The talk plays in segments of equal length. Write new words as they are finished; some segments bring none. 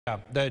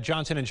The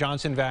Johnson &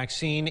 Johnson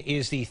vaccine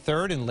is the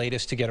third and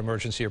latest to get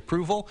emergency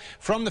approval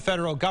from the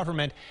federal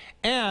government.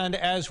 And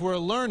as we're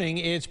learning,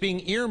 it's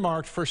being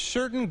earmarked for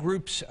certain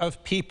groups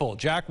of people.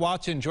 Jack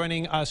Watson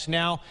joining us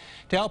now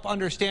to help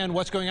understand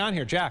what's going on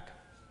here. Jack.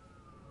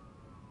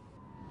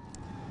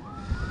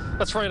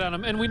 That's right,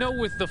 Adam. And we know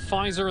with the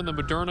Pfizer and the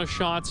Moderna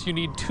shots, you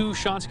need 2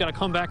 shots. You got to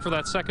come back for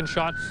that second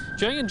shot.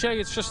 J&J,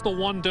 it's just the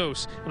 1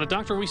 dose. And a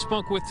doctor we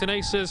spoke with today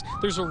says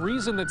there's a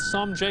reason that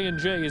some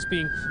J&J is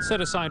being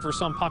set aside for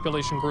some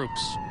population groups.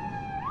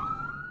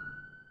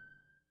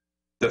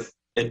 The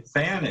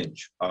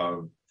advantage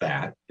of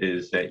that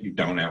is that you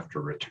don't have to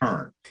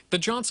return. The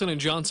Johnson &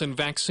 Johnson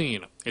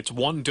vaccine, it's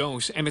 1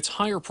 dose and it's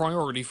higher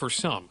priority for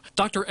some.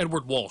 Dr.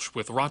 Edward Walsh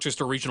with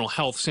Rochester Regional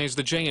Health says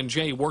the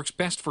J&J works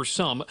best for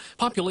some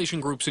population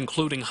groups,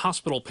 including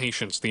hospital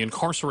patients, the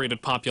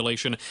incarcerated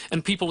population,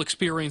 and people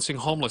experiencing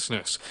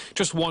homelessness.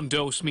 Just 1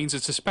 dose means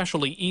it's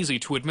especially easy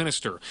to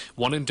administer,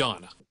 1 and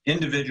done.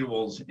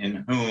 Individuals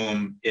in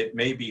whom it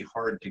may be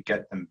hard to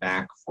get them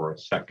back for a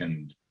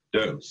second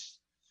dose,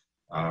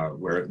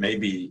 where it may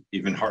be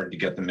even hard to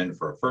get them in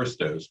for a first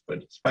dose,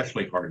 but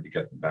especially hard to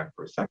get them back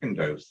for a second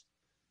dose,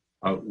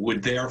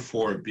 would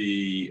therefore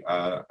be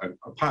a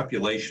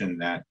population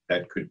that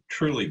could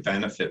truly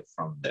benefit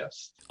from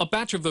this. A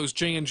batch of those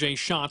J&J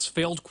shots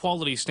failed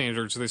quality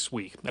standards this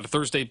week. At a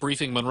Thursday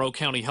briefing, Monroe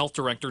County Health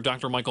Director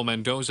Dr. Michael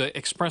Mendoza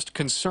expressed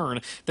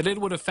concern that it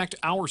would affect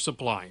our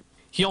supply.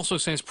 He also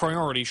says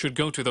priority should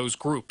go to those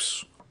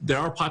groups. There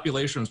are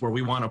populations where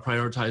we want to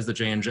prioritize the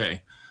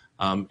J&J.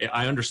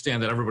 I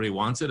understand that everybody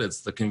wants it.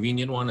 It's the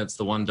convenient one. It's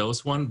the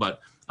 1-dose one.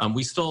 But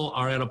we still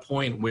are at a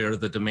point where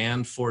the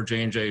demand for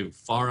J&J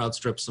far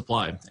outstrips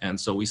supply. And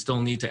so we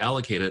still need to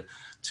allocate it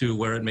to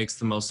where it makes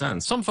the most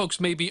sense. Some folks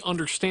may be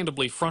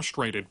understandably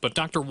frustrated, but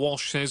Dr.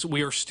 Walsh says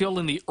we are still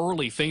in the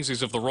early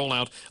phases of the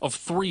rollout of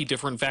 3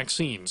 different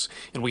vaccines,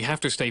 and we have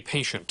to stay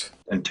patient.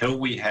 Until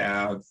we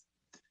have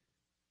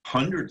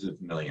hundreds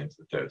of millions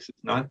of doses,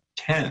 not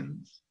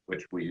tens,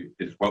 which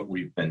is what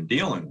we've been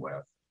dealing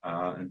with,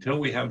 until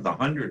we have the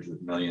hundreds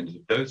of millions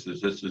of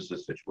doses, this is the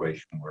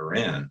situation we're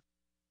in.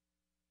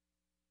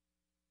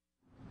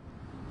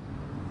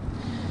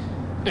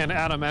 And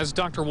Adam, as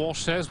Dr. Walsh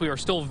says, we are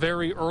still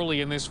very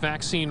early in this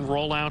vaccine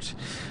rollout.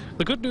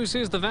 The good news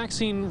is the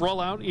vaccine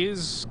rollout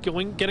is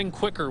getting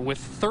quicker, with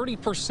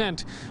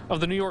 30% of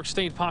the New York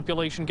State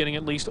population getting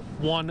at least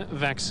 1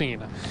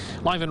 vaccine.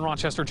 Live in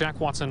Rochester, Jack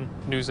Watson,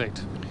 News 8.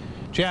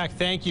 Jack,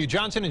 thank you.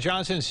 Johnson &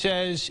 Johnson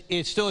says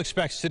it still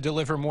expects to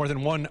deliver more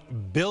than 1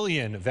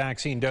 billion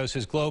vaccine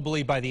doses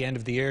globally by the end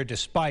of the year,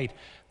 despite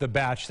the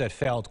batch that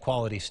failed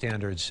quality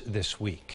standards this week.